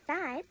the same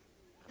size.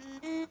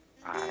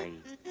 I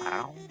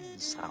found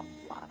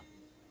someone.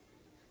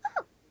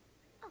 Oh,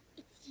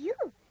 it's you,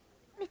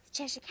 Mr.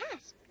 Cheshire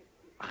Cat.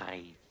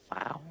 I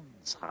found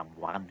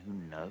someone who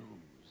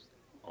knows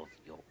of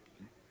your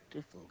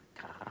beautiful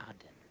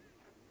garden.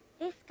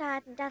 This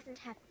garden doesn't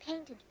have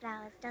painted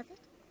flowers, does it?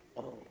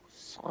 Oh,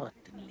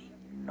 certainly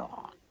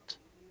not.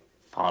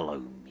 Follow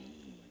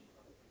me.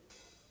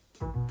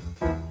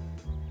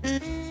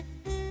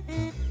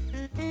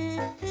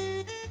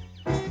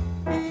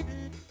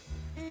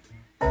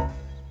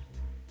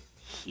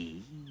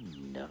 He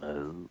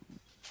knows.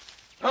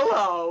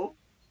 Hello.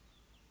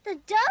 The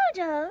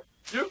dodo?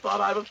 You thought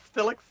I was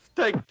still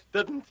extinct,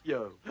 didn't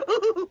you?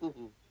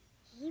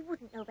 He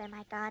wouldn't know where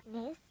my garden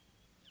is.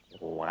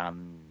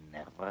 One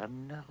never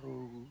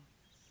knows.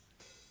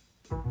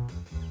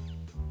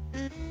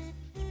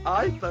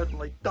 I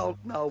certainly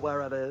don't know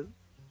where it is.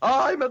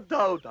 I'm a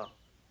dodo.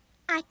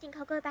 I think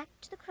I'll go back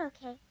to the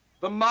croquet.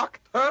 The mock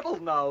turtle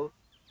knows.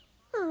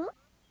 Who?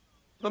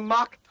 The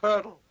mock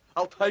turtle.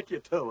 I'll take you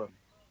to him.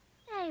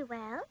 Very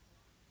well.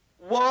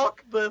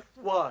 Walk this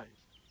way.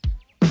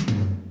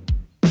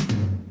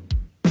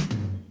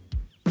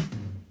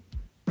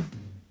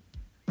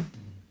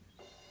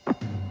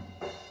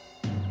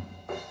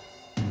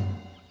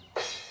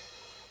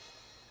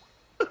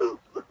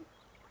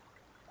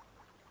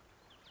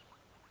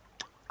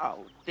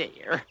 Oh,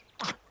 dear.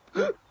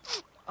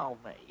 Oh,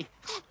 me.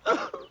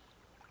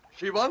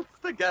 She wants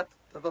to get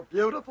to the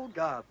beautiful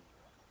garden.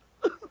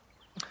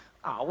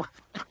 Oh,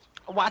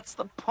 what's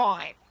the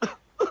point?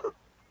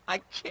 I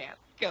can't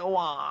go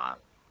on.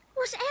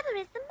 Whatever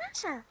is the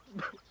matter?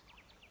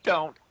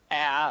 Don't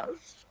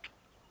ask.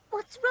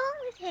 What's wrong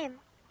with him?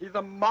 He's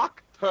a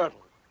mock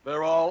turtle.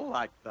 They're all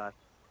like that.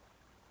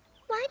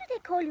 Why do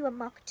they call you a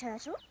mock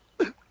turtle?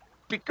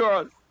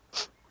 Because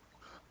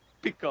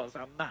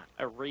I'm not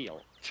a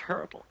real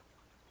turtle.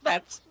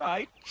 That's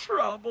my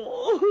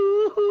trouble.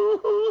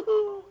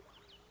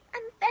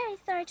 I'm very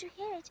sorry to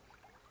hear it.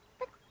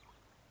 But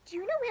do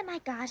you know where my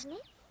garden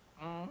is?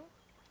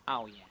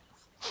 Oh,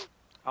 yes.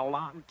 A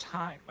long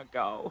time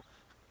ago,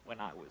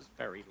 when I was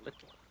very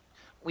little,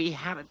 we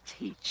had a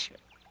teacher,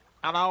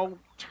 an old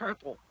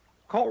turtle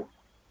called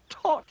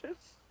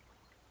Tortoise.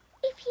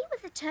 If he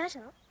was a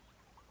turtle,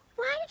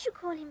 why did you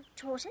call him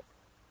Tortoise?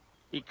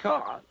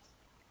 Because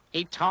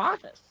he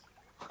taught us.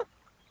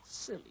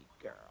 Silly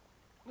girl.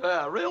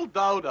 Yeah, real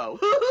dodo.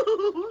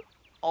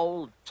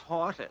 Old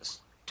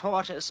Tortoise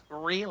taught us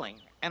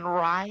reeling and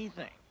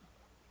writhing.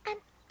 And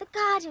the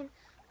garden.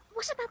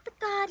 What about the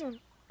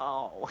garden?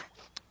 Oh,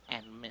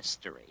 and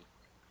mystery.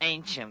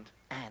 Ancient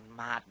and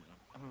modern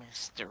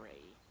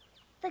mystery.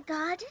 The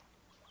garden?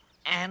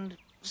 And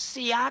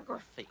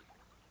seaography.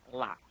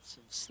 Lots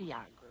of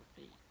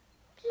seaography.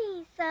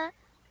 Please, sir.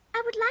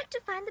 I would like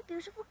to find the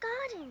beautiful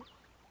garden.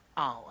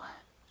 Oh,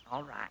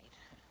 all right.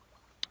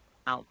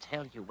 I'll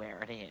tell you where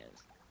it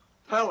is.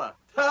 Tell her.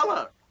 Tell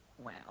her.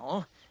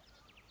 Well,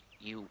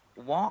 you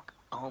walk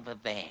over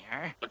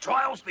there. The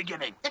trial's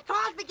beginning. The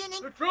trial's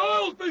beginning. The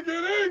trial's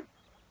beginning.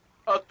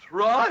 A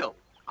trial.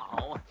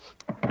 Oh,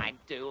 I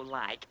do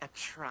like a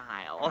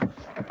trial.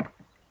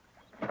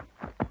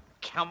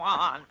 Come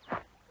on.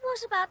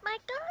 What about my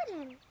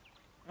garden?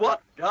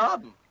 What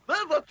garden?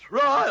 There's a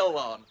trial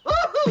on.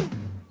 Woohoo!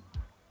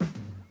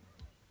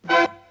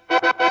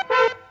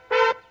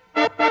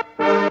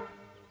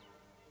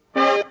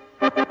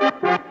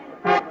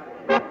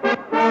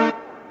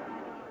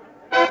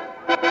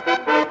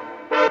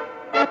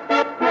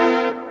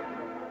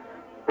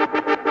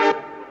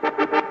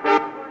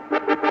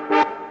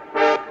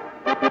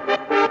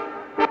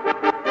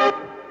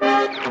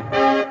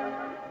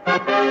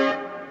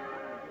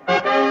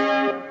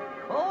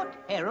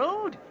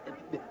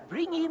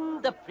 Bring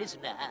in the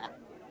prisoner.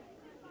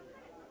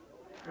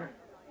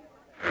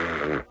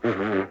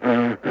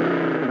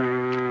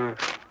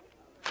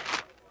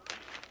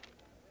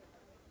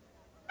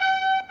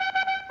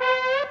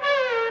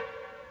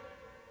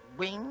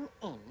 Bring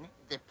in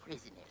the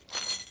prisoner.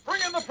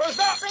 Bring in the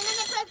prisoner! Bring in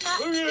the prisoner.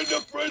 Bring in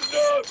the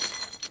prisoner!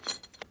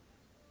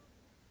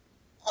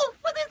 Off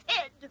with his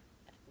head!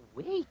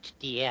 Wait,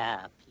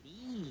 dear,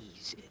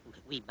 please.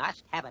 We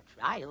must have a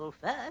trial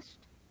first.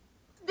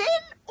 Then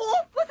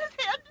off with his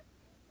head!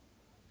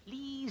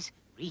 Please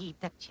read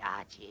the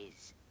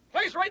charges.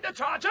 Please read the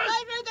charges!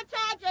 Please read the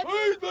charges.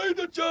 Please read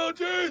the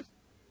charges!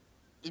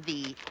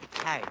 The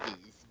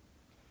charges.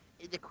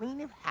 The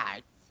Queen of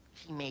Hearts,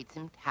 she made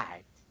some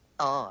tarts,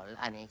 all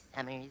on a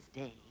summer's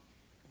day.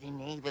 The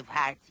Knave of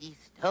Hearts, he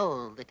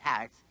stole the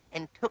tarts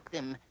and took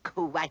them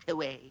quite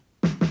away.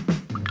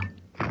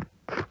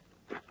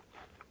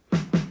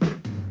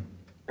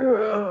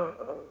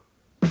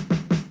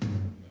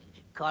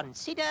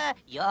 Consider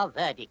your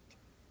verdict.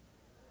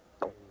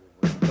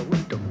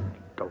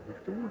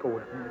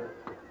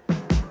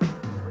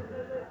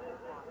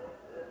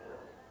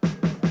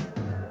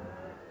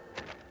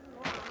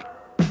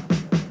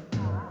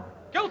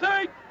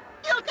 Guilty!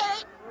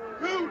 Guilty.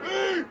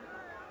 Guilty!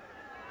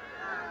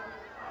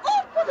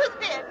 Off with his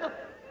head!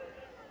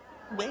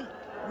 Wait,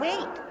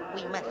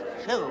 we must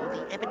show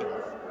the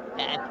evidence.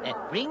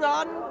 Bring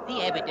on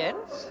the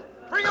evidence.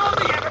 Bring on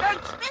the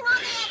evidence! Bring on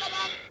the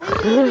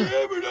evidence. Bring on the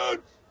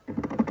evidence!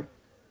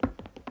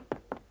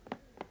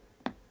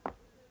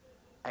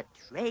 A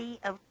tray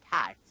of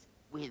tarts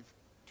with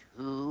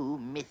 2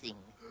 missing.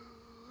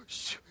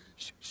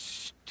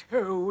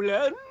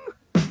 Stolen?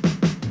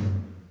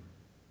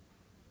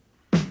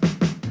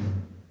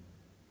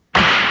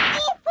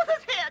 Off with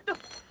his head!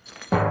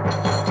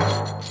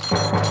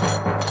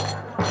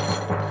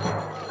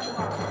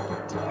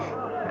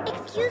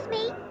 Excuse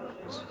me.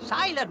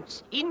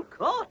 Silence in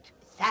court.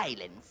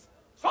 Silence.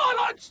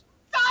 Silence!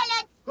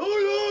 Silence.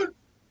 Silence!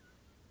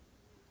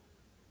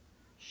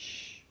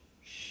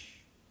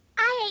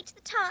 I ate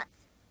the tarts.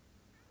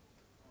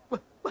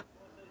 What? What?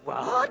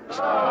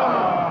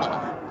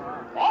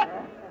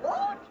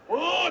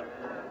 What?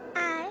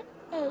 I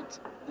ate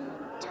the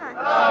tarts.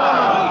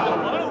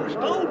 I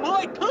stole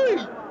my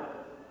tea!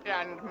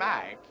 And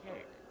my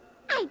cake.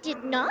 I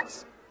did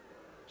not.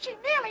 She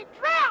nearly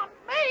drowned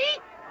me!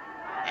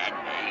 And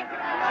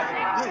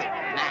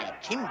my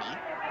chimney.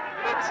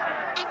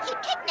 And she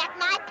kidnapped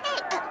my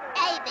pig,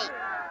 Davy.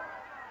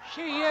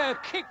 She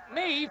kicked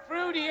me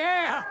through the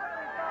air.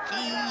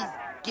 She's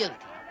guilty.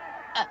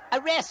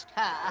 Arrest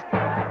her.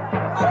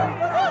 Off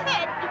with her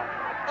head!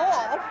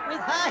 Off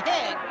with her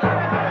head.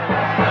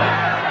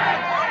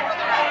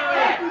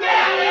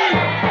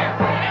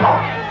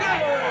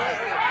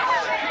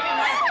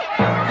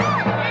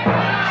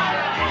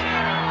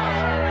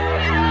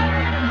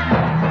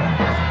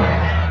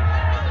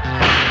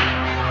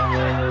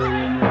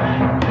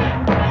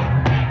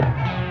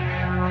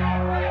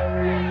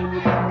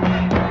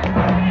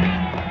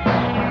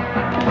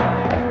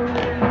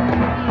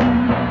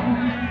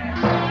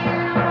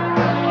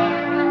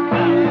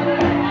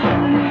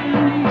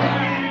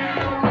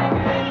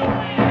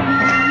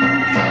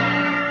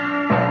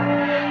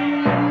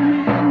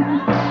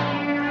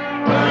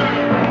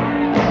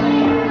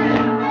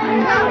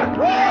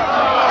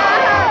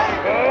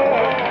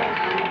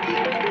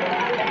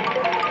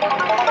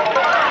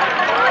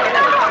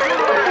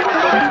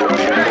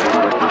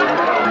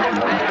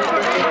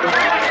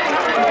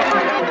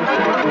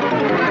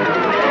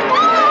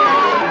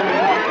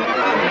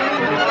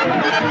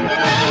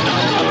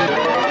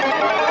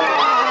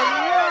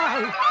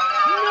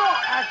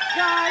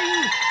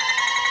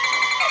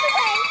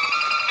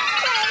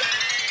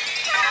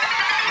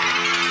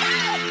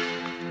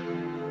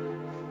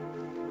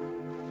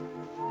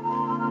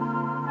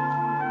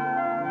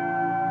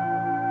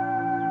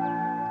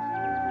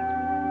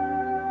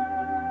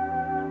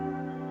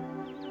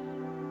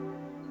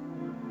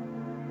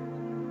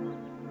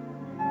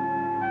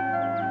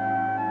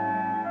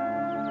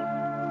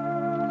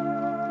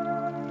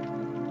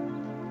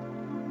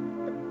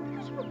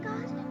 Beautiful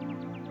garden.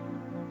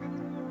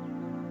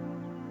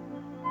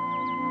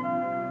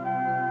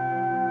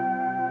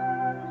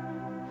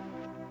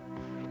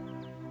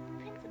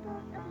 Principle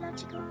of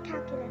logical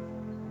calculus.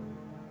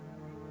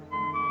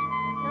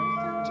 No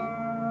soldiers,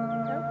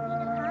 no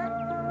Queen of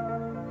Hearts.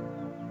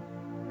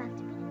 Must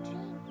have been a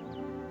dream.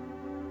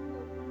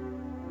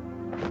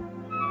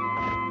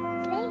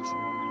 It's late.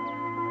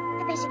 I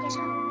better get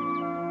home.